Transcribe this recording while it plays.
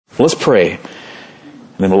Let's pray,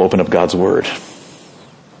 and then we'll open up God's Word.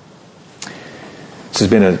 This has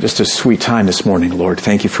been just a sweet time this morning, Lord.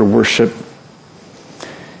 Thank you for worship.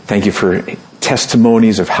 Thank you for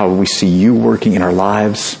testimonies of how we see you working in our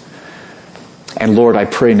lives. And Lord, I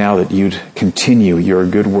pray now that you'd continue your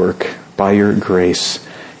good work by your grace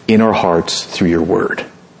in our hearts through your Word.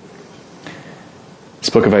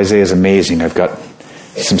 This book of Isaiah is amazing. I've got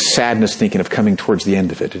some sadness thinking of coming towards the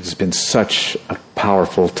end of it. It has been such a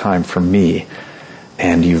powerful time for me,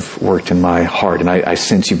 and you've worked in my heart, and I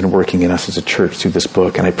sense you've been working in us as a church through this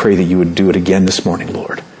book, and I pray that you would do it again this morning,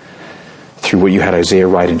 Lord, through what you had Isaiah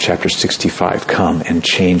write in chapter 65. Come and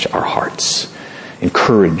change our hearts,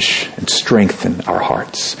 encourage and strengthen our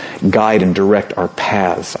hearts, guide and direct our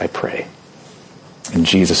paths, I pray. In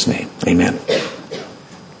Jesus' name, amen.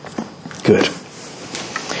 Good.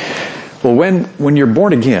 Well, when you're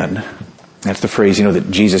born again, that's the phrase,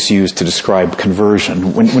 that Jesus used to describe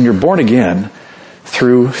conversion. When you're born again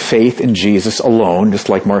through faith in Jesus alone, just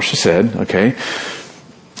like Marcia said, okay,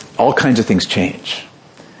 all kinds of things change.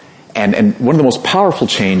 And one of the most powerful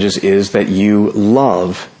changes is that you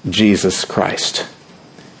love Jesus Christ.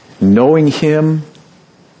 Knowing Him,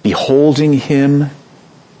 beholding Him,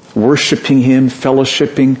 worshiping Him,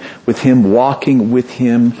 fellowshipping with Him, walking with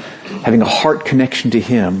Him, having a heart connection to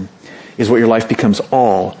Him is what your life becomes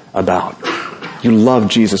all about. You love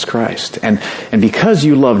Jesus Christ. And because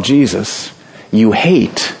you love Jesus, you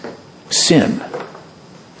hate sin,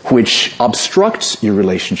 which obstructs your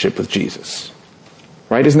relationship with Jesus.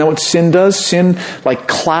 Right? Isn't that what sin does? Sin, like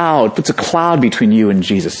cloud, puts a cloud between you and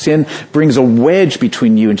Jesus. Sin brings a wedge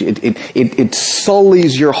between you and it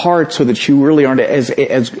sullies your heart so that you really aren't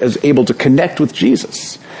as able to connect with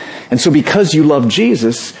Jesus. And so because you love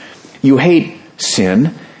Jesus, you hate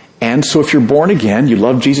sin. And so if you're born again, you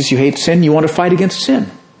love Jesus, you hate sin, you want to fight against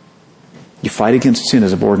sin. You fight against sin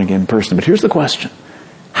as a born again person. But here's the question.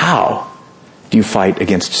 How do you fight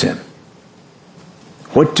against sin?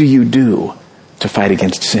 What do you do to fight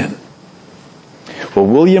against sin? Well,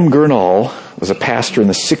 William Gurnall was a pastor in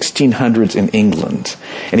the 1600s in England.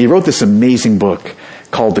 And he wrote this amazing book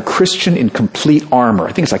called The Christian in Complete Armor.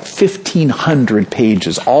 I think it's like 1,500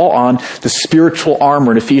 pages, all on the spiritual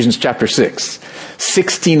armor in Ephesians chapter 6.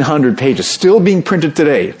 1,600 pages, still being printed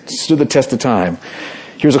today. Stood the test of time.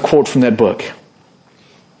 Here's a quote from that book.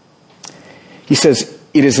 He says,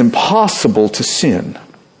 "It is impossible to sin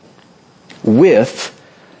with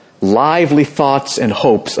lively thoughts and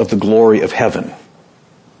hopes of the glory of heaven.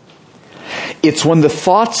 It's when the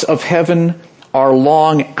thoughts of heaven are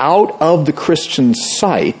long out of the Christian's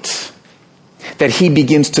sight that he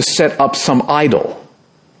begins to set up some idol.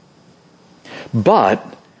 But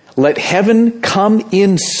let heaven come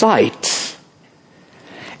in sight,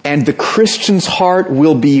 and the Christian's heart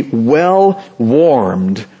will be well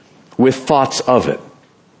warmed with thoughts of it.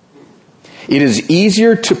 It is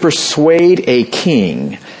easier to persuade a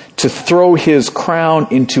king to throw his crown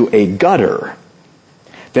into a gutter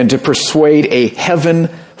than to persuade a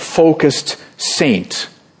heaven-focused saint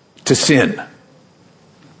to sin."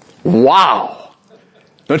 Wow!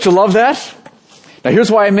 Don't you love that? Now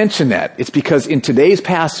here's why I mention that. It's because in today's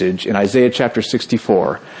passage in Isaiah chapter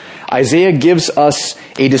 64, Isaiah gives us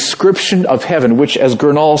a description of heaven, which, as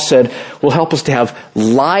Gurnall said, will help us to have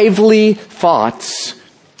lively thoughts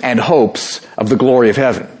and hopes of the glory of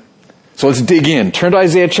heaven. So let's dig in. Turn to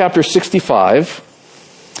Isaiah chapter 65.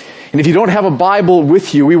 And if you don't have a Bible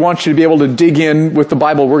with you, we want you to be able to dig in with the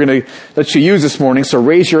Bible we're going to let you use this morning. So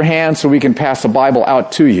raise your hand so we can pass the Bible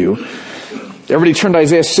out to you. Everybody turn to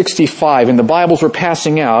Isaiah 65. In the Bibles we're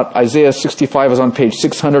passing out, Isaiah 65 is on page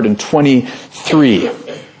 623.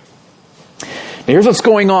 Now here's what's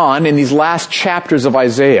going on in these last chapters of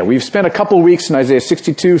Isaiah. We've spent a couple of weeks in Isaiah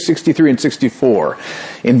 62, 63, and 64.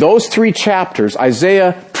 In those three chapters,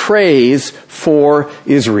 Isaiah prays for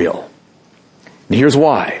Israel. And here's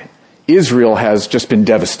why. Israel has just been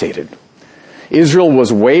devastated. Israel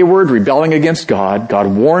was wayward, rebelling against God. God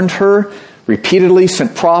warned her repeatedly,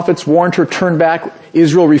 sent prophets, warned her, turn back.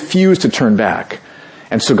 Israel refused to turn back.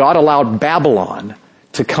 And so God allowed Babylon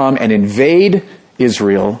to come and invade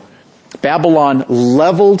Israel. Babylon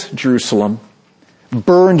leveled Jerusalem,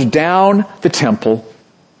 burned down the temple,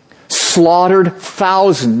 slaughtered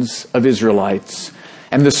thousands of Israelites,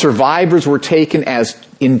 and the survivors were taken as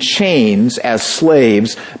in chains as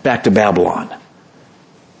slaves back to Babylon.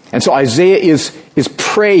 And so Isaiah is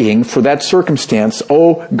praying for that circumstance.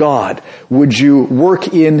 Oh God, would you work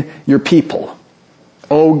in your people?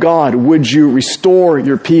 Oh God, would you restore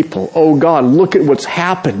your people? Oh God, look at what's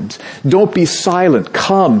happened. Don't be silent.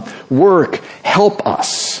 Come, work, help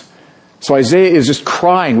us. So Isaiah is just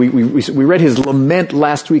crying. We read his lament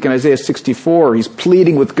last week in Isaiah 64. He's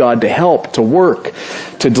pleading with God to help, to work,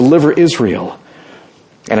 to deliver Israel.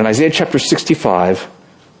 And in Isaiah chapter 65,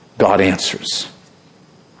 God answers.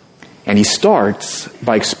 And he starts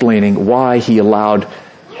by explaining why he allowed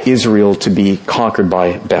Israel to be conquered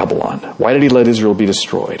by Babylon. Why did he let Israel be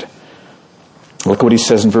destroyed? Look what he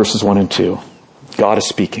says in verses 1 and 2. God is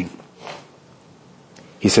speaking.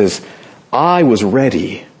 He says, I was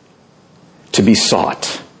ready to be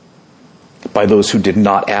sought by those who did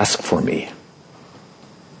not ask for me.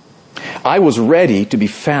 I was ready to be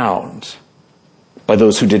found by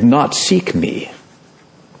those who did not seek me.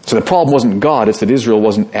 So the problem wasn't God, it's that Israel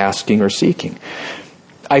wasn't asking or seeking.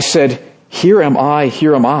 I said, here am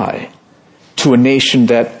I, to a nation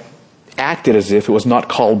that acted as if it was not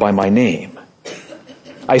called by my name.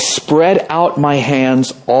 I spread out my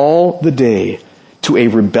hands all the day to a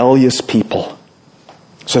rebellious people.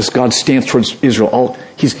 So as God stands towards Israel,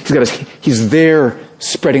 he's there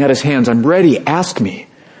spreading out his hands. I'm ready, ask me.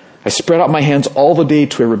 I spread out my hands all the day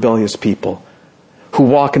to a rebellious people who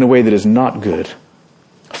walk in a way that is not good,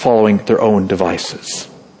 following their own devices.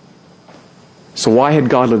 So why had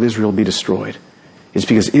God let Israel be destroyed? It's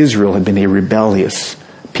because Israel had been a rebellious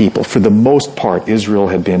people. For the most part, Israel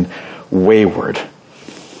had been wayward.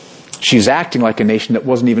 She's acting like a nation that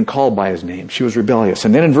wasn't even called by his name. She was rebellious.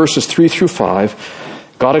 And then in verses 3 through 5,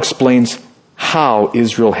 God explains how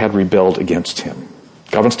Israel had rebelled against him.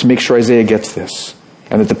 God wants to make sure Isaiah gets this,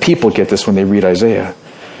 and that the people get this when they read Isaiah.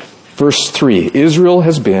 Verse 3, Israel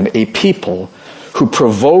has been a people who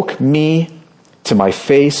provoke me to my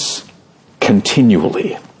face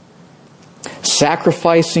continually,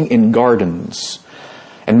 sacrificing in gardens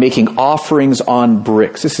and making offerings on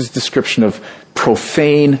bricks. This is a description of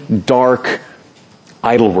profane, dark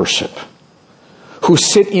idol worship. Who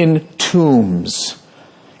sit in tombs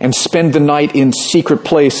and spend the night in secret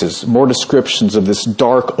places. More descriptions of this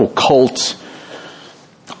dark, occult,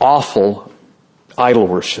 awful idol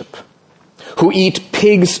worship. Who eat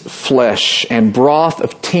pig's flesh and broth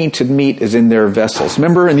of tainted meat is in their vessels.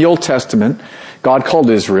 Remember in the Old Testament, God called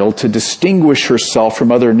Israel to distinguish herself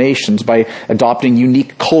from other nations by adopting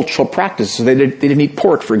unique cultural practices. So they didn't eat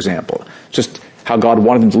pork, for example. Just how God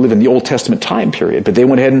wanted them to live in the Old Testament time period. But they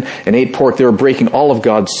went ahead and ate pork. They were breaking all of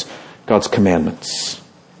God's commandments.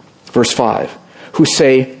 Verse 5. Who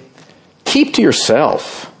say, keep to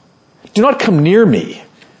yourself. Do not come near me.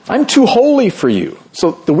 I'm too holy for you.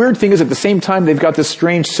 So the weird thing is at the same time they've got this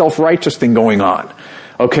strange self-righteous thing going on.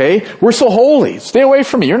 Okay? We're so holy. Stay away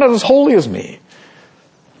from me. You're not as holy as me.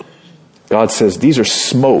 God says, these are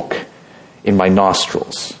smoke in my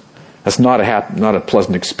nostrils. That's not a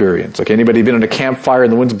pleasant experience. Okay? Anybody been in a campfire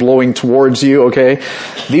and the wind's blowing towards you? Okay?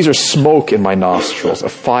 These are smoke in my nostrils, a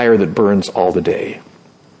fire that burns all the day.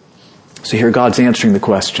 So here God's answering the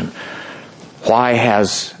question, why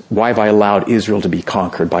have I allowed Israel to be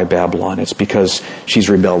conquered by Babylon? It's because she's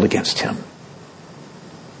rebelled against him.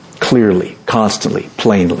 Clearly, constantly,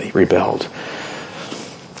 plainly rebelled.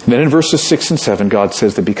 And then in verses 6 and 7, God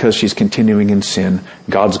says that because she's continuing in sin,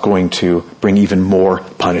 God's going to bring even more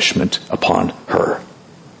punishment upon her.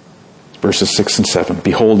 Verses 6 and 7,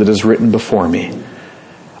 behold, it is written before me,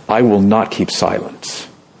 I will not keep silent,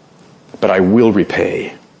 but I will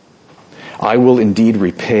repay. I will indeed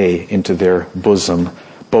repay into their bosom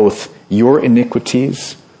both your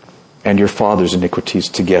iniquities and your father's iniquities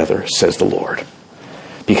together, says the Lord.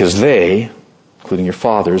 Because they, including your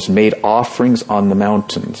fathers, made offerings on the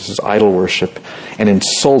mountains, this is idol worship, and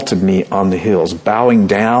insulted me on the hills. Bowing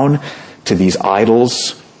down to these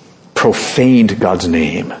idols, profaned God's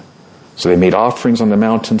name. So they made offerings on the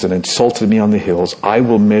mountains and insulted me on the hills. I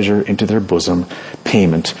will measure into their bosom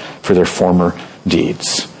payment for their former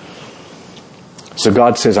deeds. So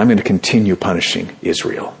God says, I'm going to continue punishing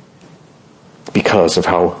Israel because of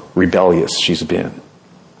how rebellious she's been.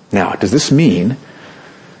 Now, does this mean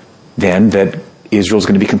then that Israel's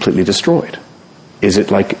going to be completely destroyed? Is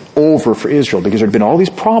it like over for Israel? Because there have been all these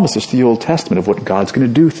promises to the Old Testament of what God's going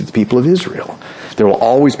to do to the people of Israel. There will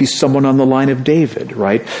always be someone on the line of David,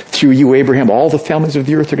 right? Through you, Abraham, all the families of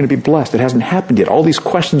the earth are going to be blessed. It hasn't happened yet. All these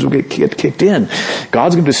questions will get kicked in.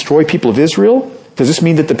 God's going to destroy people of Israel? Does this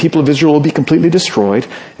mean that the people of Israel will be completely destroyed?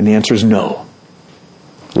 And the answer is no.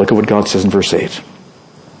 Look at what God says in verse 8.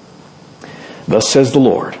 Thus says the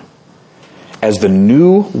Lord, as the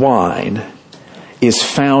new wine is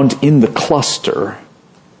found in the cluster,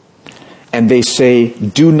 and they say,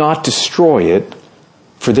 do not destroy it,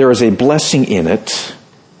 for there is a blessing in it.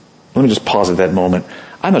 Let me just pause at that moment.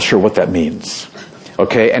 I'm not sure what that means.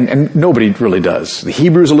 Okay, and nobody really does. The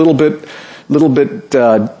Hebrew's a little bit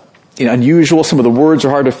unusual. Some of the words are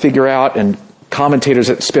hard to figure out, and commentators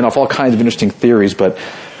that spin off all kinds of interesting theories. But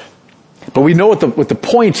we know what the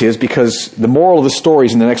point is, because the moral of the story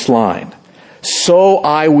is in the next line. So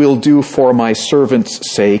I will do for my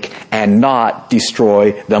servant's sake and not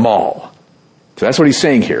destroy them all. So that's what he's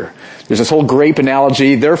saying here. There's this whole grape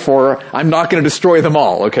analogy. Therefore, I'm not going to destroy them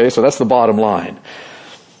all. Okay, so that's the bottom line.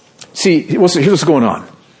 See, here's what's going on.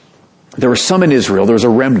 There were some in Israel. There was a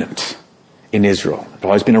remnant in Israel. There's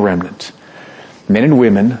always been a remnant. Men and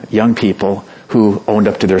women, young people, who owned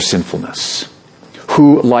up to their sinfulness.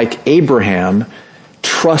 Who, like Abraham,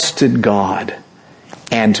 trusted God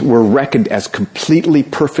and were reckoned as completely,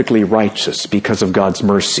 perfectly righteous because of God's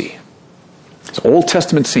mercy. So Old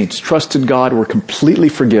Testament saints trusted God, were completely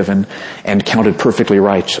forgiven, and counted perfectly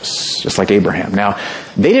righteous, just like Abraham. Now,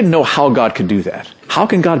 they didn't know how God could do that. How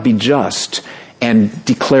can God be just and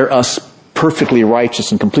declare us perfectly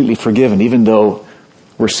righteous and completely forgiven, even though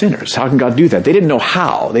we're sinners? How can God do that? They didn't know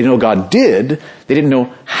how. They didn't know God did. They didn't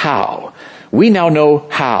know how. We now know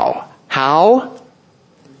how. How?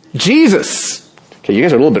 Jesus. Okay, you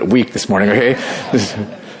guys are a little bit weak this morning, okay?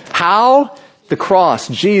 How? The cross,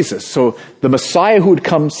 Jesus. So the Messiah who would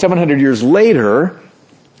come 700 years later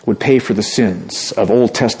would pay for the sins of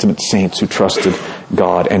Old Testament saints who trusted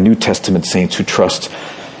God and New Testament saints who trust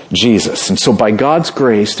Jesus. And so by God's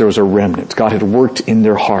grace, there was a remnant. God had worked in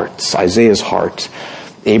their hearts. Isaiah's heart,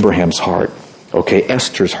 Abraham's heart, okay,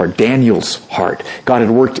 Esther's heart, Daniel's heart. God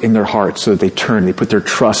had worked in their hearts so that they turned, they put their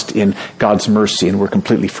trust in God's mercy and were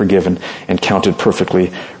completely forgiven and counted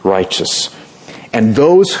perfectly righteous. And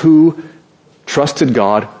those who trusted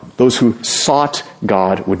God, those who sought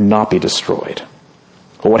God, would not be destroyed.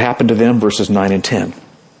 Well, what happened to them? Verses 9 and 10.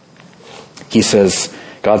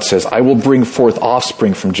 God says, I will bring forth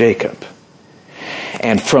offspring from Jacob,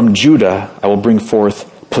 and from Judah I will bring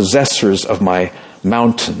forth possessors of my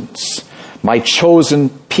mountains. My chosen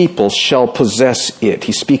people shall possess it.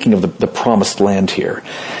 He's speaking of the promised land here.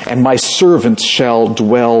 And my servants shall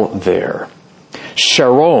dwell there.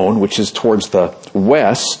 Sharon, which is towards the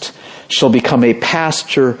west, shall become a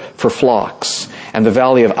pasture for flocks, and the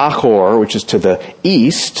valley of Achor, which is to the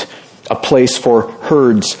east, a place for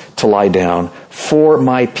herds to lie down, for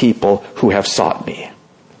my people who have sought me.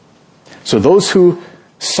 So those who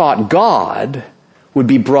sought God would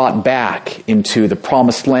be brought back into the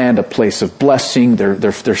promised land, a place of blessing.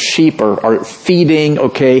 Their sheep are feeding,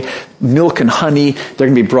 okay, milk and honey. They're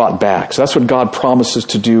going to be brought back. So that's what God promises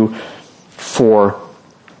to do for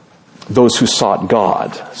those who sought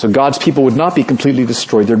God. So God's people would not be completely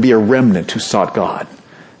destroyed. There'd be a remnant who sought God,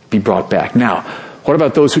 be brought back. Now, what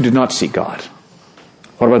about those who did not seek God?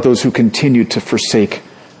 What about those who continued to forsake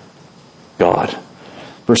God?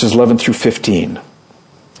 Verses 11 through 15.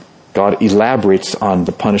 God elaborates on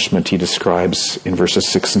the punishment he describes in verses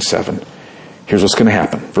 6 and 7. Here's what's going to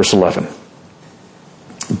happen. Verse 11.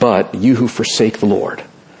 But you who forsake the Lord,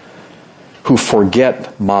 who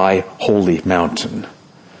forget my holy mountain,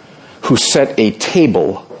 who set a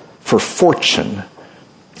table for fortune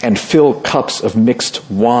and fill cups of mixed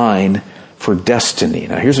wine for destiny.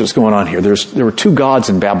 Now here's what's going on here. There were two gods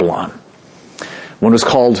in Babylon. One was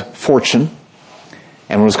called fortune,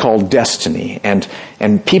 and one was called destiny.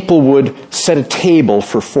 And people would set a table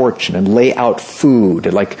for fortune and lay out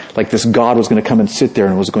food, like this god was going to come and sit there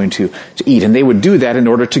and was going to eat. And they would do that in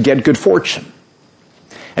order to get good fortune.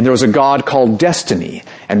 And there was a god called Destiny,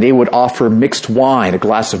 and they would offer mixed wine, a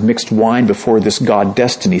glass of mixed wine before this god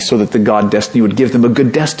Destiny, so that the god Destiny would give them a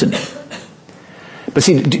good destiny. But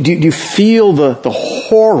see, do you feel the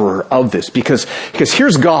horror of this? Because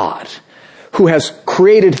here's God, who has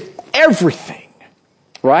created everything,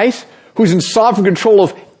 right? Who's in sovereign control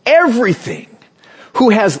of everything, who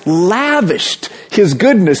has lavished his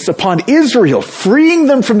goodness upon Israel, freeing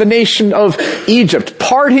them from the nation of Egypt,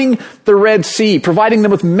 parting the Red Sea, providing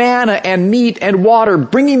them with manna and meat and water,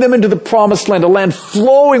 bringing them into the promised land, a land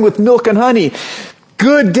flowing with milk and honey.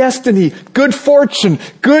 Good destiny, good fortune,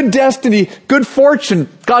 good destiny, good fortune,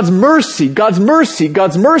 God's mercy, God's mercy,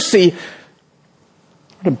 God's mercy.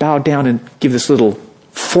 I'm going to bow down and give this little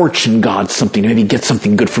fortune god something, maybe get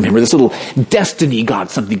something good from him, or this little destiny god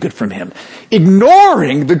something good from him,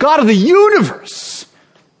 ignoring the God of the universe.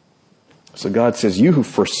 So God says, you who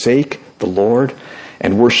forsake the Lord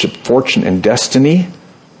and worship fortune and destiny,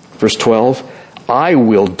 verse 12, I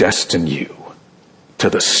will destine you to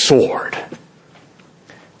the sword.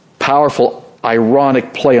 Powerful,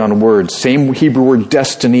 ironic play on words. Same Hebrew word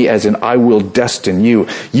destiny as in I will destine you.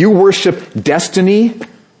 You worship destiny,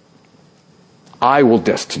 I will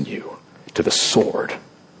destine you to the sword.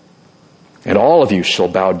 And all of you shall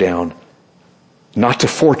bow down, not to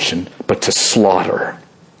fortune, but to slaughter.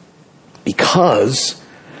 Because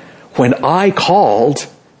when I called,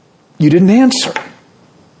 you didn't answer.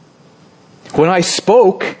 When I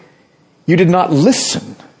spoke, you did not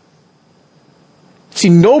listen. See,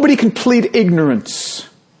 nobody can plead ignorance.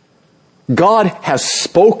 God has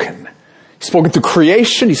spoken. He's spoken through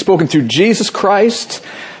creation. He's spoken through Jesus Christ.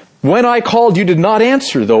 When I called, you did not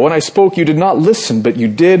answer, though. When I spoke, you did not listen, but you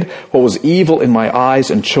did what was evil in my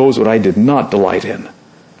eyes and chose what I did not delight in.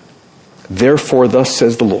 Therefore, thus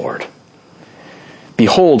says the Lord,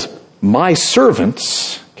 behold, my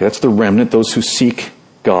servants, okay, that's the remnant, those who seek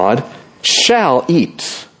God, shall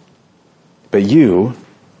eat, but you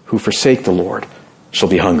who forsake the Lord shall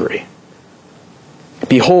be hungry.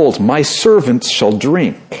 Behold, my servants shall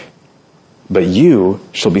drink, but you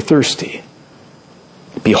shall be thirsty.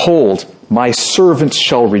 Behold, my servants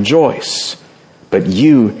shall rejoice, but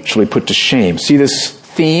you shall be put to shame. See this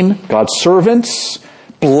theme? God's servants,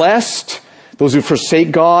 blessed. Those who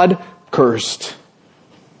forsake God, cursed.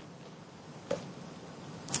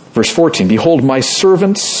 Verse 14, behold, my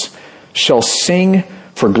servants shall sing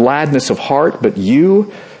for gladness of heart, but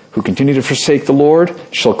you who continue to forsake the Lord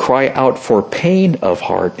shall cry out for pain of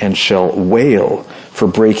heart and shall wail for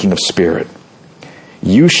breaking of spirit.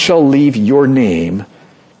 You shall leave your name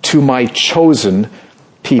to my chosen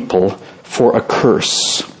people for a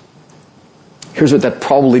curse. Here's what that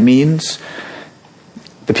probably means.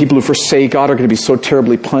 The people who forsake God are going to be so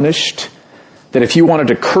terribly punished that if you wanted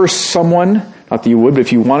to curse someone, not that you would, but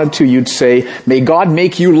if you wanted to, you'd say, may God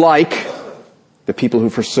make you like the people who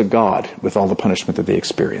forsook God with all the punishment that they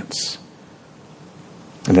experience.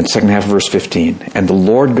 And then second half of verse 15, and the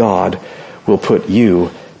Lord God will put you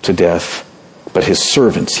to death, but his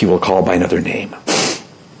servants he will call by another name.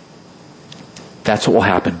 That's what will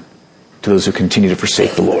happen to those who continue to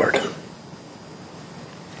forsake the Lord. I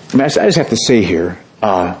mean, I just have to say here,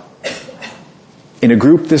 in a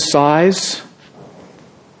group this size,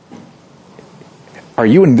 are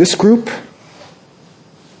you in this group?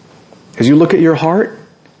 As you look at your heart,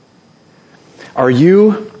 are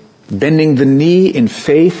you bending the knee in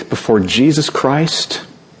faith before Jesus Christ,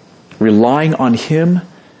 relying on him,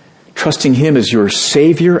 trusting him as your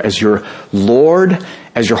Savior, as your Lord,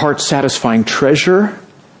 as your heart-satisfying treasure?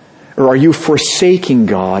 Or are you forsaking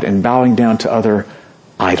God and bowing down to other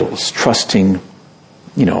idols, trusting,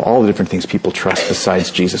 all the different things people trust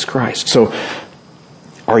besides Jesus Christ? So,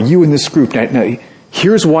 are you in this group? Now,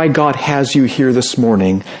 here's why God has you here this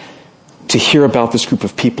morning to hear about this group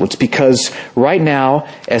of people. It's because right now,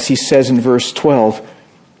 as he says in verse 12,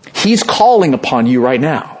 he's calling upon you right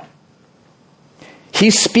now.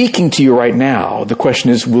 He's speaking to you right now. The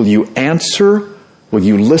question is, will you answer? Will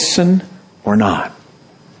you listen or not?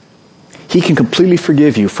 He can completely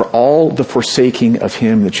forgive you for all the forsaking of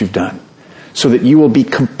him that you've done, so that you will be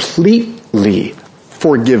completely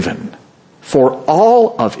forgiven for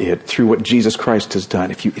all of it through what Jesus Christ has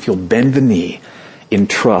done, if you'll bend the knee in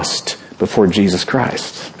trust before Jesus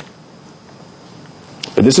Christ.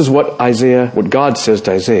 But this is what God says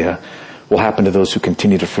to Isaiah will happen to those who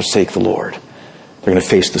continue to forsake the Lord. They're going to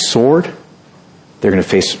face the sword. They're going to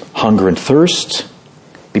face hunger and thirst,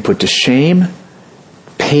 be put to shame,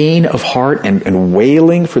 pain of heart and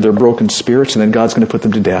wailing for their broken spirits, and then God's going to put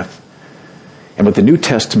them to death. And what the New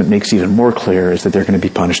Testament makes even more clear is that they're going to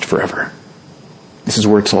be punished forever. This is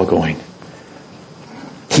where it's all going.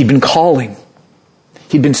 He'd been calling.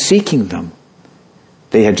 He'd been seeking them.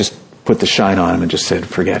 They had just put the shine on him and just said,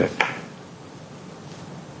 forget it.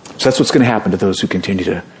 So that's what's going to happen to those who continue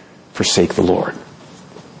to forsake the Lord.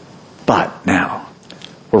 But now,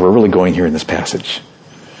 where we're really going here in this passage,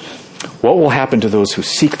 what will happen to those who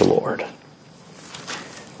seek the Lord?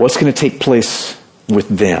 What's going to take place with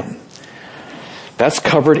them? That's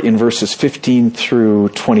covered in verses 15 through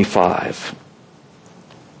 25.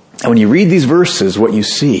 And when you read these verses, what you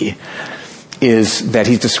see is that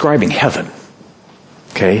he's describing heaven.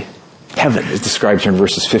 Okay? Heaven is described here in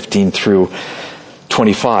verses 15 through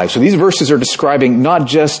 25. So these verses are describing not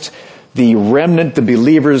just the remnant, the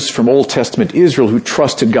believers from Old Testament Israel who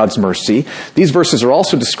trusted God's mercy. These verses are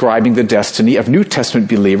also describing the destiny of New Testament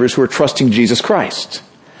believers who are trusting Jesus Christ.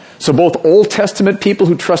 So both Old Testament people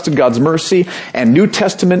who trusted God's mercy and New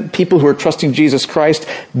Testament people who are trusting Jesus Christ,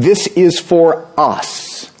 this is for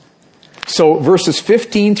us. So verses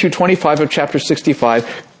 15 through 25 of chapter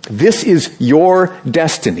 65, this is your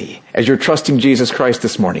destiny as you're trusting Jesus Christ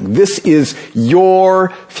this morning. This is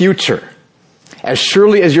your future. As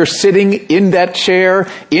surely as you're sitting in that chair,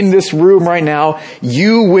 in this room right now,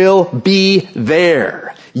 you will be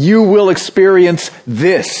there. You will experience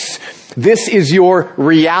this. This is your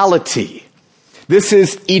reality. This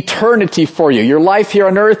is eternity for you. Your life here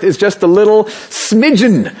on earth is just a little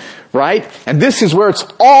smidgen right? And this is where it's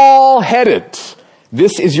all headed.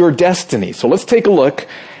 This is your destiny. So let's take a look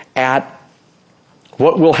at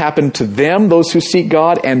what will happen to them, those who seek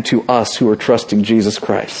God, and to us who are trusting Jesus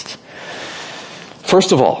Christ.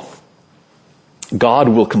 First of all, God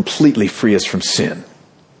will completely free us from sin.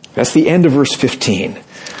 That's the end of verse 15,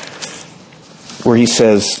 where he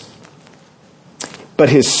says, but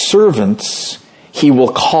his servants he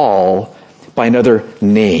will call by another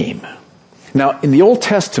name. Now, in the Old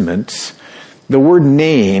Testament, the word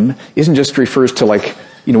name isn't just refers to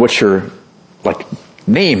what your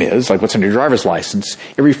name is, like what's on your driver's license.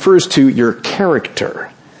 It refers to your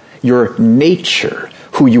character, your nature,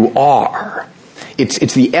 who you are.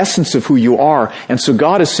 It's the essence of who you are. And so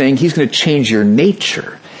God is saying he's going to change your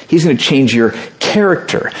nature. He's going to change your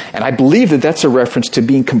character. And I believe that that's a reference to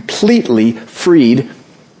being completely freed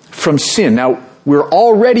from sin. Now, we're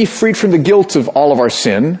already freed from the guilt of all of our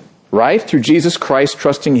sin, right? Through Jesus Christ,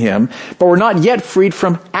 trusting him. But we're not yet freed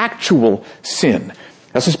from actual sin.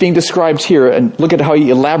 That's what's being described here. And look at how he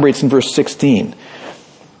elaborates in verse 16.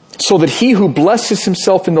 So that he who blesses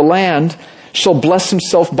himself in the land shall bless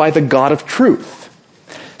himself by the God of truth.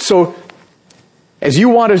 So, as you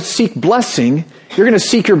want to seek blessing, you're going to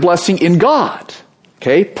seek your blessing in God.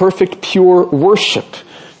 Okay? Perfect, pure worship.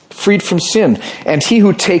 Freed from sin. And he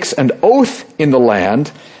who takes an oath in the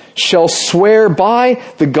land shall swear by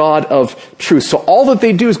the God of truth. So all that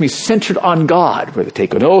they do is be centered on God, whether they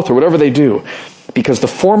take an oath or whatever they do, because the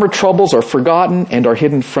former troubles are forgotten and are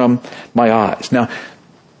hidden from my eyes. Now,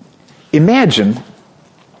 imagine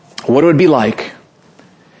what it would be like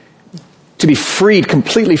to be freed,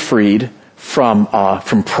 completely freed from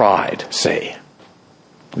pride, say.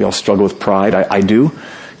 We all struggle with pride. I do.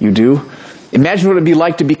 You do. Imagine what it would be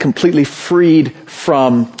like to be completely freed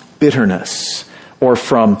from bitterness, or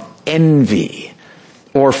from envy,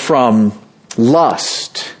 or from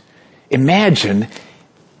lust. Imagine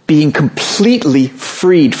being completely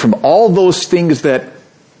freed from all those things that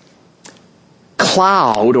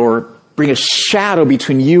cloud or bring a shadow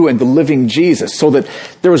between you and the living Jesus, so that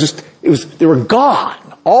they were gone.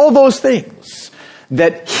 All those things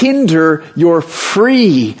that hinder your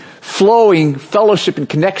free flowing fellowship and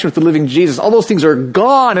connection with the living Jesus, all those things are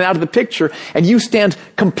gone and out of the picture, and you stand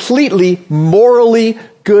completely morally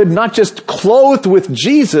good, not just clothed with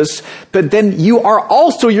Jesus, but then you are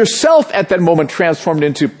also yourself at that moment transformed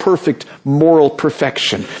into perfect moral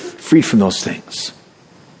perfection, freed from those things.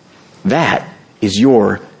 That is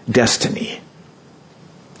your destiny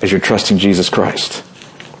as you're trusting Jesus Christ.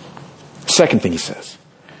 Second thing he says,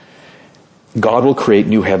 God will create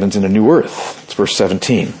new heavens and a new earth. It's verse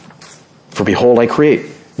 17. For behold, I create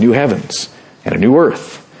new heavens and a new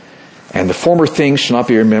earth, and the former things shall not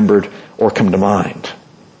be remembered or come to mind.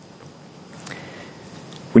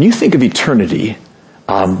 When you think of eternity,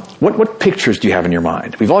 what pictures do you have in your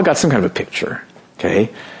mind? We've all got some kind of a picture, okay?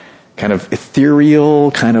 Kind of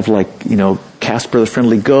ethereal, kind of like, Casper the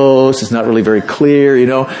Friendly Ghost. It's not really very clear, You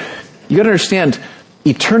got to understand,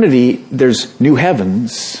 eternity, there's new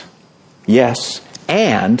heavens, yes,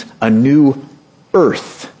 and a new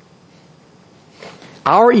earth.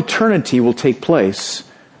 Our eternity will take place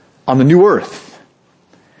on the new earth.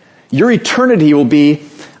 Your eternity will be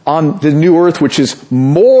on the new earth, which is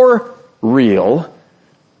more real,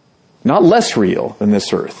 not less real than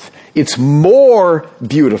this earth. It's more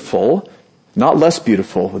beautiful, not less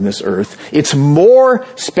beautiful than this earth. It's more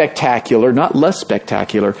spectacular, not less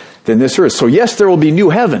spectacular than this earth. So yes, there will be new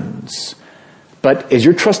heavens. But as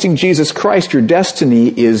you're trusting Jesus Christ, your destiny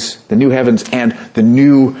is the new heavens and the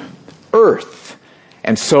new earth.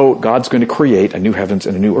 And so God's going to create a new heavens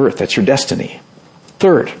and a new earth. That's your destiny.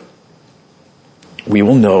 Third, we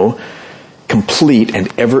will know complete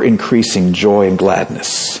and ever-increasing joy and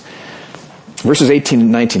gladness. Verses 18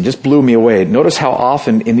 and 19 just blew me away. Notice how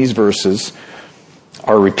often in these verses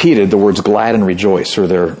are repeated the words glad and rejoice, or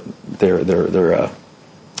they're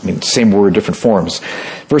same word, different forms.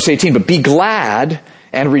 Verse 18, but be glad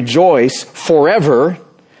and rejoice forever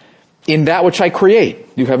in that which I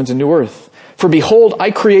create, new heavens and new earth. For behold,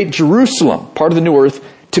 I create Jerusalem, part of the new earth,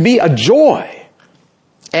 to be a joy.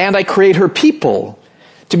 And I create her people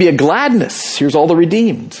to be a gladness. Here's all the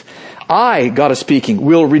redeemed. I, God is speaking,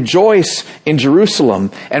 will rejoice in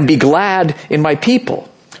Jerusalem and be glad in my people.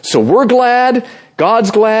 So we're glad,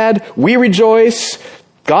 God's glad, we rejoice,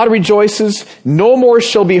 God rejoices. No more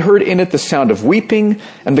shall be heard in it the sound of weeping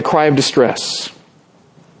and the cry of distress.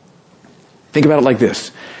 Think about it like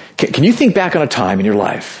this. Can you think back on a time in your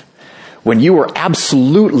life when you were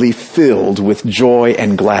absolutely filled with joy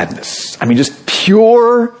and gladness? Just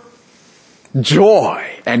pure joy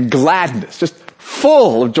and gladness. Just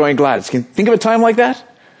full of joy and gladness. Can you think of a time like that?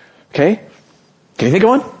 Okay? Can you think of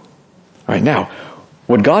one? All right, now,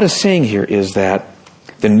 what God is saying here is that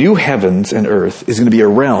the new heavens and earth is going to be a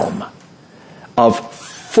realm of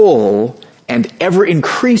full and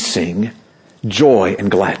ever-increasing joy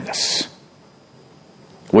and gladness.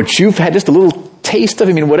 What you've had just a little taste of,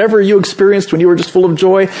 whatever you experienced when you were just full of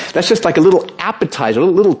joy, that's just like a little appetizer, a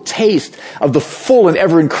little taste of the full and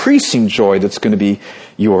ever-increasing joy that's going to be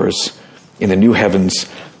yours in the new heavens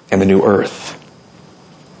and the new earth.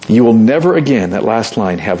 You will never again, that last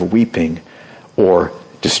line, have weeping or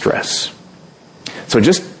distress. So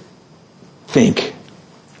just think,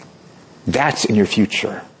 that's in your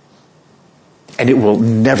future. And it will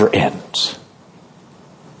never end.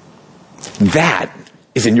 That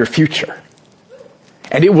is in your future.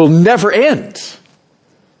 And it will never end.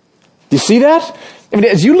 Do you see that?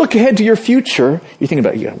 As you look ahead to your future, you think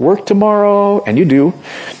about, you got work tomorrow, and you do.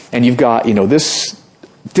 And you've got, this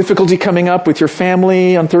difficulty coming up with your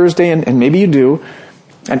family on Thursday, and maybe you do.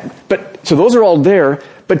 So those are all there.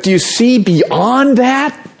 But do you see beyond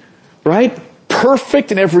that? Right?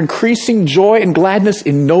 Perfect and ever-increasing joy and gladness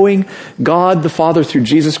in knowing God the Father through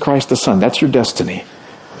Jesus Christ the Son. That's your destiny.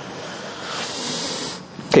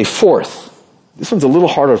 Okay, fourth. This one's a little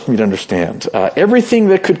harder for me to understand. Everything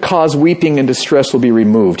that could cause weeping and distress will be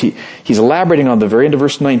removed. He's elaborating on the very end of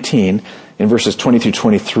verse 19 in verses 20 through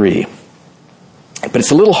 23. But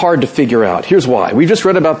it's a little hard to figure out. Here's why. We've just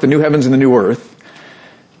read about the new heavens and the new earth,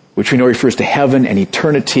 which we know refers to heaven and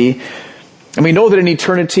eternity. And we know that in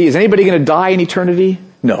eternity, is anybody going to die in eternity?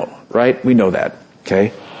 No, right? We know that,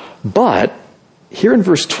 okay? But here in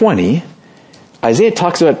verse 20, Isaiah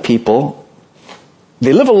talks about people,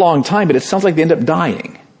 they live a long time, but it sounds like they end up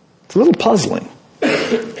dying. It's a little puzzling.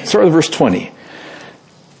 Start with verse 20.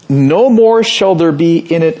 No more shall there be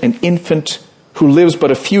in it an infant who lives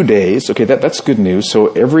but a few days. Okay, that's good news. So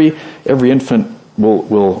every infant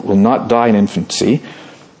will not die in infancy.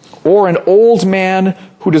 Or an old man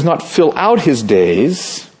who does not fill out his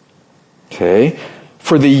days. Okay.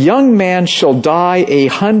 For the young man shall die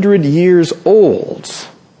 100 years old.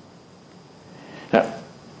 Now,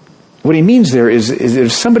 what he means there is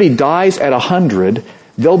if somebody dies at 100,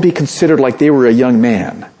 they'll be considered like they were a young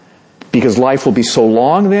man. Because life will be so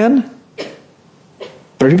long then.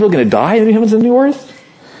 But are people going to die in the heavens and the new earth?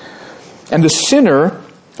 And the sinner,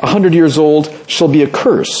 100 years old, shall be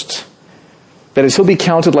accursed. That is, he'll be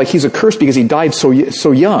counted like he's accursed because he died so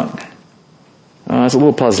young. It's a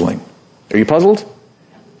little puzzling. Are you puzzled?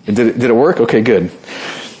 Did it work? Okay, good.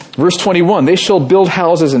 Verse 21, they shall build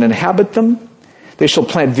houses and inhabit them. They shall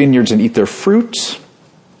plant vineyards and eat their fruits.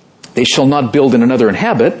 They shall not build and another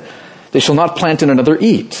inhabit. They shall not plant and another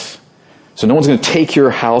eat. So no one's going to take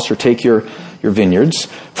your house or take your vineyards.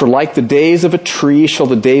 For like the days of a tree shall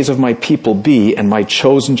the days of my people be, and my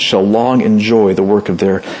chosen shall long enjoy the work of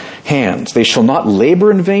their hands. They shall not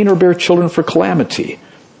labor in vain or bear children for calamity.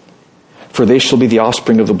 For they shall be the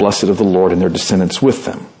offspring of the blessed of the Lord and their descendants with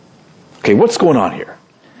them. Okay, what's going on here?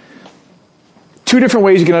 Two different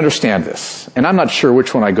ways you can understand this. And I'm not sure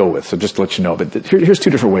which one I go with, so just to let you know. But here's two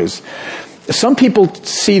different ways. Some people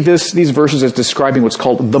see these verses as describing what's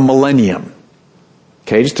called the millennium.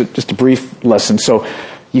 Okay, just a brief lesson. So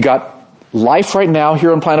you got life right now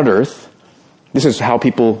here on planet Earth. This is how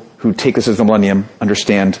people who take this as the millennium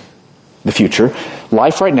understand the future.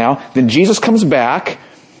 Life right now. Then Jesus comes back,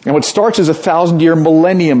 and what starts is a 1,000-year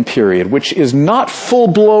millennium period, which is not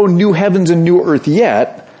full-blown new heavens and new earth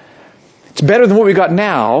yet. It's better than what we got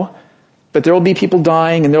now, but there will be people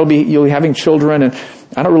dying, and you'll be having children, and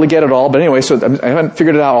I don't really get it all, but anyway, so I haven't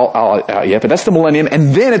figured it out yet, but that's the millennium.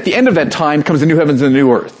 And then at the end of that time comes the new heavens and the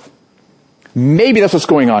new earth. Maybe that's what's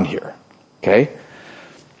going on here. Okay?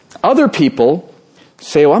 Other people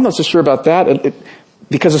say, well, I'm not so sure about that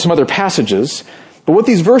because of some other passages. But what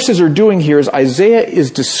these verses are doing here is Isaiah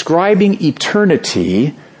is describing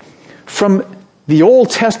eternity from the Old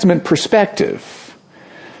Testament perspective.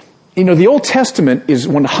 The Old Testament is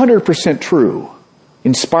 100% true.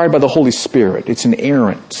 Inspired by the Holy Spirit. It's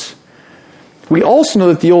inerrant. We also know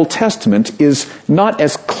that the Old Testament is not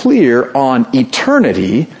as clear on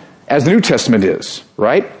eternity as the New Testament is,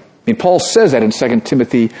 right? Paul says that in 2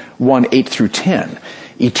 Timothy 1, 8 through 10.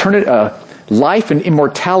 Life and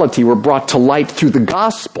immortality were brought to light through the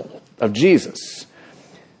gospel of Jesus.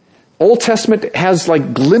 Old Testament has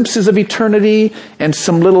like glimpses of eternity and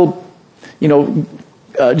some little,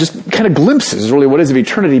 just kind of glimpses, really, what is of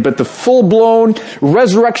eternity, but the full-blown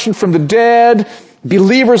resurrection from the dead,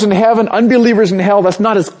 believers in heaven, unbelievers in hell, that's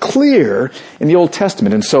not as clear in the Old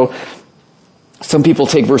Testament. And so some people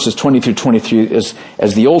take verses 20 through 23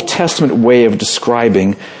 as the Old Testament way of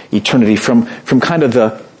describing eternity from kind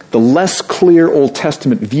of the less clear Old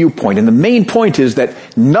Testament viewpoint. And the main point is that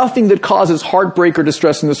nothing that causes heartbreak or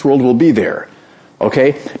distress in this world will be there.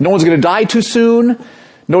 Okay? No one's going to die too soon.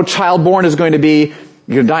 No child born is going to be,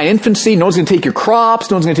 you're going to die in infancy. No one's going to take your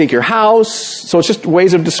crops. No one's going to take your house. So it's just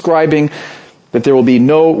ways of describing that there will be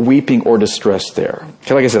no weeping or distress there.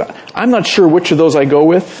 Okay, like I said, I'm not sure which of those I go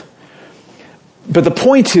with, but the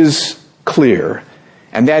point is clear,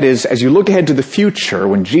 and that is, as you look ahead to the future,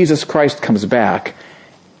 when Jesus Christ comes back,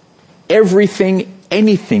 everything,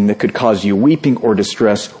 anything that could cause you weeping or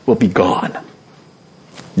distress will be gone.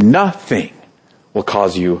 Nothing will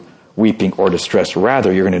cause you weeping or distress.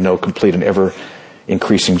 Rather, you're going to know complete and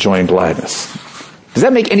ever-increasing joy and gladness. Does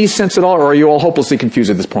that make any sense at all, or are you all hopelessly confused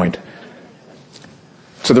at this point?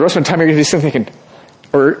 So the rest of the time you're going to be sitting thinking,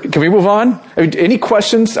 or can we move on? I mean, any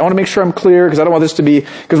questions? I want to make sure I'm clear, because I don't want this to be,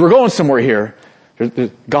 because we're going somewhere here.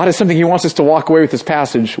 God has something He wants us to walk away with this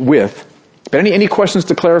passage with. But any questions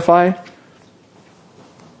to clarify?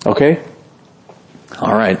 Okay?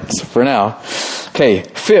 All right, so for now. Okay,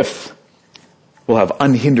 fifth, we'll have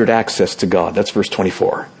unhindered access to God. That's verse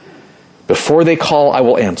 24. Before they call, I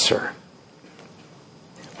will answer.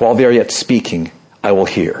 While they are yet speaking, I will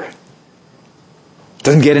hear.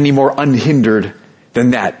 Doesn't get any more unhindered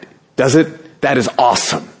than that, does it? That is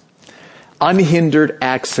awesome. Unhindered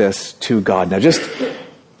access to God. Now just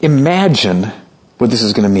imagine what this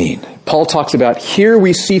is going to mean. Paul talks about, here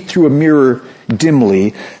we see through a mirror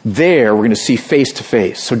dimly, there we're going to see face to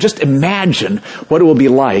face. So just imagine what it will be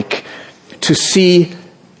like to see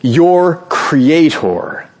your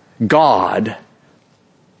Creator, God,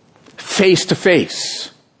 face to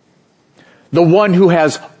face. The one who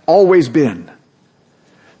has always been.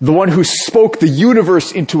 The one who spoke the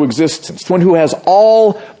universe into existence. The one who has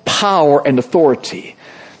all power and authority.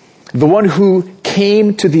 The one who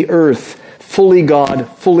came to the earth, fully God,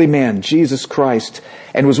 fully man, Jesus Christ,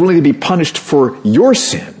 and was willing to be punished for your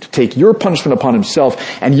sin, to take your punishment upon Himself,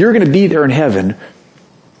 and you're going to be there in heaven,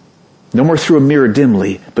 no more through a mirror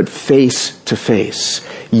dimly, but face to face.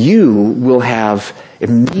 You will have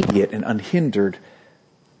immediate and unhindered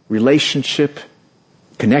relationship,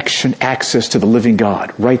 connection, access to the living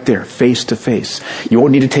God, right there, face to face. You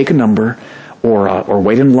won't need to take a number or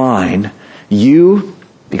wait in line. You,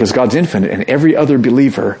 because God's infinite, and every other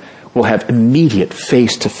believer will have immediate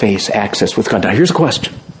face-to-face access with God. Now here's a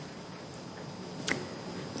question.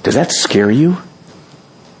 Does that scare you?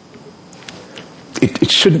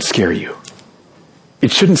 It shouldn't scare you.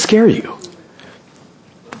 It shouldn't scare you.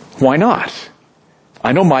 Why not?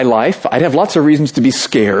 I know my life. I'd have lots of reasons to be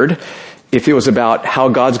scared if it was about how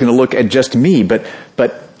God's going to look at just me, but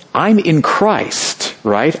I'm in Christ,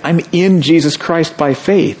 right? I'm in Jesus Christ by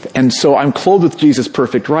faith. And so I'm clothed with Jesus'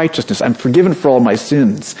 perfect righteousness. I'm forgiven for all my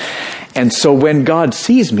sins. And so when God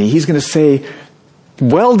sees me, He's going to say,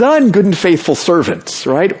 well done, good and faithful servants,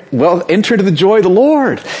 right? Well, enter to the joy of the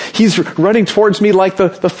Lord. He's running towards me like the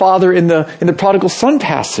father in the prodigal son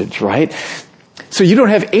passage, right? So you don't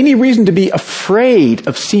have any reason to be afraid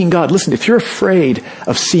of seeing God. Listen, if you're afraid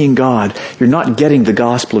of seeing God, you're not getting the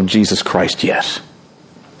gospel of Jesus Christ yet.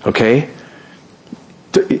 Okay?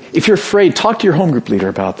 If you're afraid, talk to your home group leader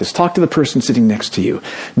about this. Talk to the person sitting next to you.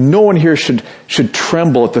 No one here should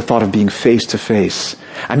tremble at the thought of being face to face.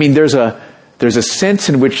 I mean, there's a sense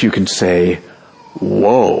in which you can say,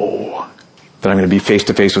 whoa, that I'm going to be face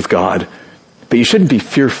to face with God. But you shouldn't be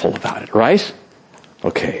fearful about it, right?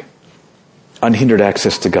 Okay. Unhindered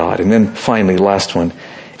access to God. And then finally, last one,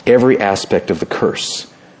 every aspect of the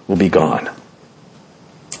curse will be gone.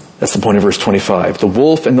 That's the point of verse 25. The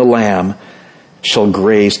wolf and the lamb shall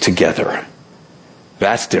graze together.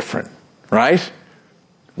 That's different, right?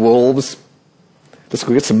 Wolves. Let's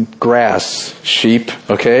go get some grass, sheep,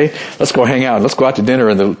 okay? Let's go hang out. Let's go out to dinner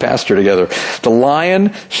in the pasture together. The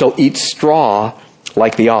lion shall eat straw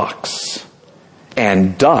like the ox,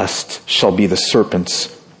 and dust shall be the serpent's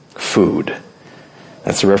food.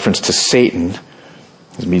 That's a reference to Satan.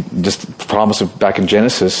 Just the promise of back in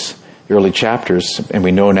Genesis, the early chapters, and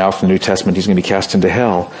we know now from the New Testament he's going to be cast into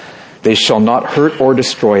hell. They shall not hurt or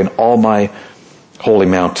destroy in all my holy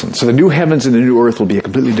mountain. So the new heavens and the new earth will be a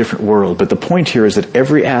completely different world. But the point here is that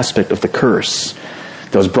every aspect of the curse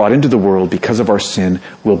that was brought into the world because of our sin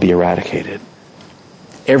will be eradicated.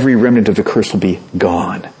 Every remnant of the curse will be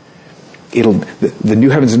gone. The new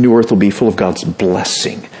heavens and new earth will be full of God's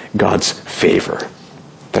blessing, God's favor.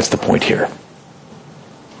 That's the point here.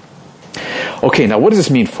 Okay, now what does this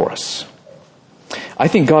mean for us? I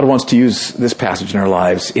think God wants to use this passage in our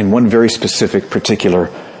lives in one very specific, particular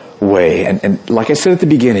way. And like I said at the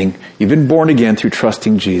beginning, you've been born again through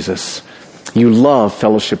trusting Jesus. You love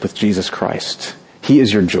fellowship with Jesus Christ. He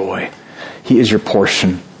is your joy. He is your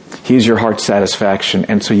portion. He's your heart's satisfaction.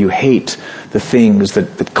 And so you hate the things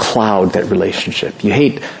that cloud that relationship. You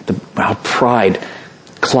hate how pride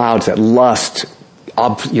clouds that lust,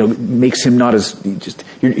 makes him not as,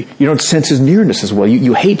 you don't sense his nearness as well.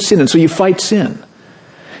 You hate sin, and so you fight sin.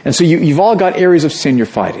 And so you've all got areas of sin you're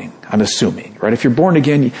fighting, I'm assuming, right? If you're born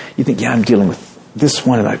again, you think, I'm dealing with this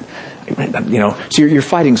one, so you're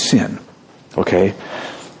fighting sin, okay?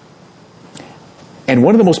 And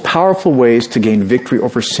one of the most powerful ways to gain victory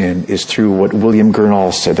over sin is through what William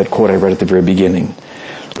Gurnall said, that quote I read at the very beginning.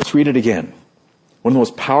 Let's read it again. One of the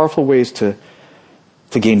most powerful ways to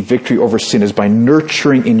gain victory over sin is by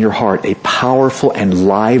nurturing in your heart a powerful and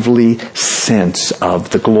lively sense of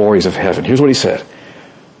the glories of heaven. Here's what he said.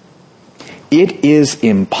 It is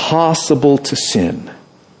impossible to sin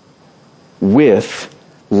with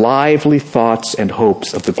lively thoughts and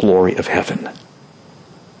hopes of the glory of heaven.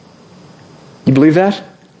 You believe that?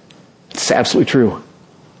 It's absolutely true.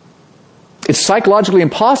 It's psychologically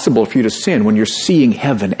impossible for you to sin when you're seeing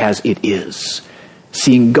heaven as it is.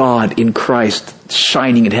 Seeing God in Christ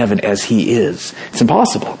shining in heaven as He is. It's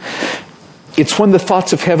impossible. It's when the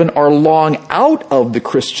thoughts of heaven are long out of the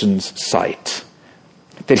Christian's sight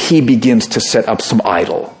that he begins to set up some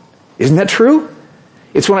idol. Isn't that true?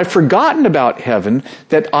 It's when I've forgotten about heaven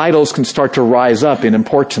that idols can start to rise up in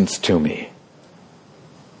importance to me.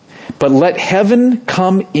 But let heaven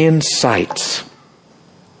come in sight,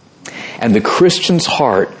 and the Christian's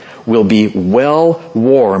heart will be well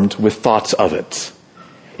warmed with thoughts of it.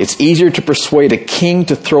 It's easier to persuade a king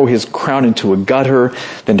to throw his crown into a gutter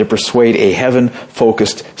than to persuade a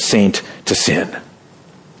heaven-focused saint to sin.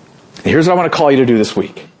 And here's what I want to call you to do this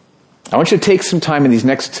week. I want you to take some time in these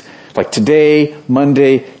next, like today,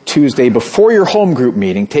 Monday, Tuesday, before your home group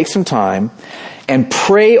meeting, take some time and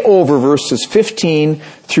pray over verses 15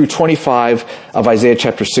 through 25 of Isaiah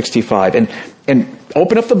chapter 65. And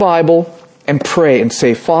open up the Bible and pray and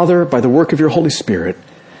say, Father, by the work of your Holy Spirit,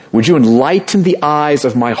 would you enlighten the eyes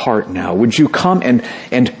of my heart now? Would you come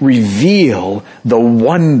and reveal the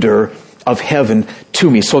wonder of heaven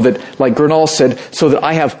to me so that, like Gurnall said, so that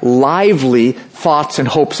I have lively thoughts and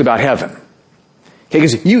hopes about heaven. Okay,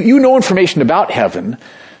 because you know information about heaven,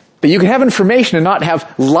 but you can have information and not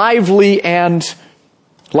have lively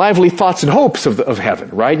thoughts and hopes of heaven,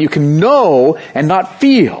 right? You can know and not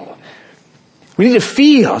feel. We need to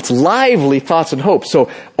feel. It's lively thoughts and hopes. So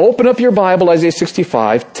open up your Bible, Isaiah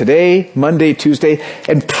 65, today, Monday, Tuesday,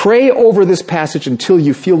 and pray over this passage until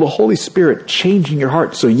you feel the Holy Spirit changing your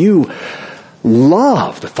heart so you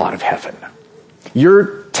love the thought of heaven.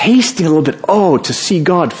 You're tasting a little bit, to see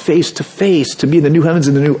God face to face, to be in the new heavens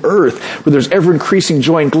and the new earth, where there's ever-increasing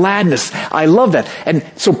joy and gladness. I love that. And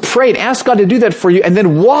so pray and ask God to do that for you, and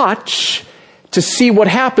then watch to see what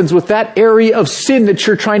happens with that area of sin that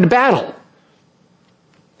you're trying to battle.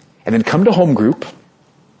 And then come to home group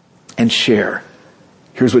and share.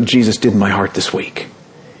 Here's what Jesus did in my heart this week.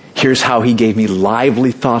 Here's how He gave me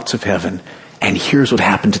lively thoughts of heaven. And here's what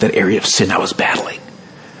happened to that area of sin I was battling.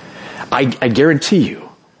 I guarantee you.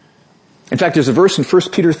 In fact, there's a verse in 1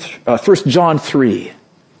 John 3.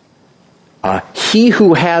 He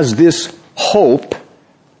who has this hope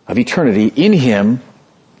of eternity in him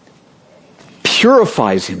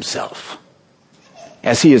purifies himself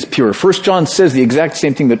as he is pure. 1 John says the exact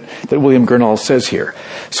same thing that William Gurnall says here.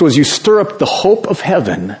 So as you stir up the hope of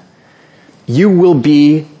heaven, you will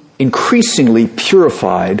be increasingly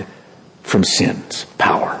purified from sin's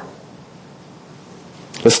power.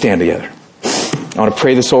 Let's stand together. I want to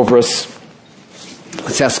pray this over us.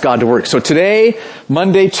 Let's ask God to work. So today,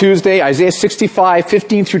 Monday, Tuesday, Isaiah 65,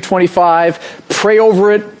 15 through 25, pray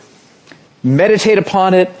over it, meditate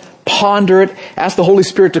upon it, ponder it, ask the Holy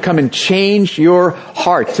Spirit to come and change your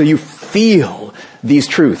heart so you feel these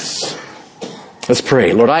truths. Let's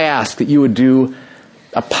pray. Lord, I ask that you would do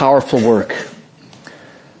a powerful work.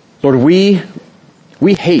 Lord, we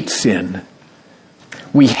hate sin.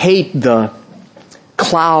 We hate the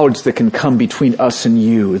clouds that can come between us and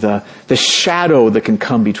you, the shadow that can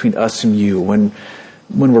come between us and you when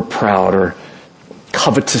we're proud, or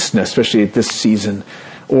covetousness, especially at this season,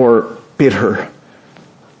 or bitter.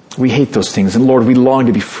 We hate those things. And Lord, we long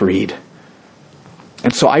to be freed.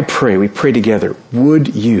 And so we pray together,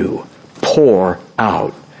 would you pour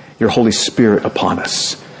out your Holy Spirit upon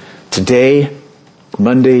us today,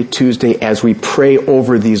 Monday, Tuesday, as we pray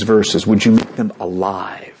over these verses, would you make them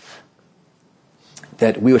alive?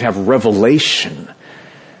 That we would have revelation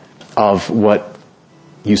of what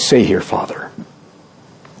you say here, Father.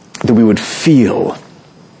 That we would feel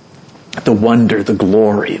the wonder, the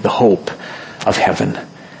glory, the hope of heaven.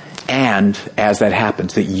 And as that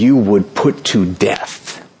happens, that you would put to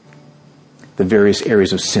death the various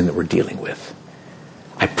areas of sin that we're dealing with.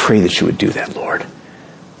 I pray that you would do that, Lord,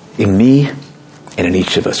 in me and in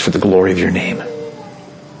each of us for the glory of your name.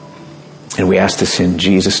 And we ask this in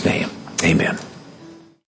Jesus' name. Amen.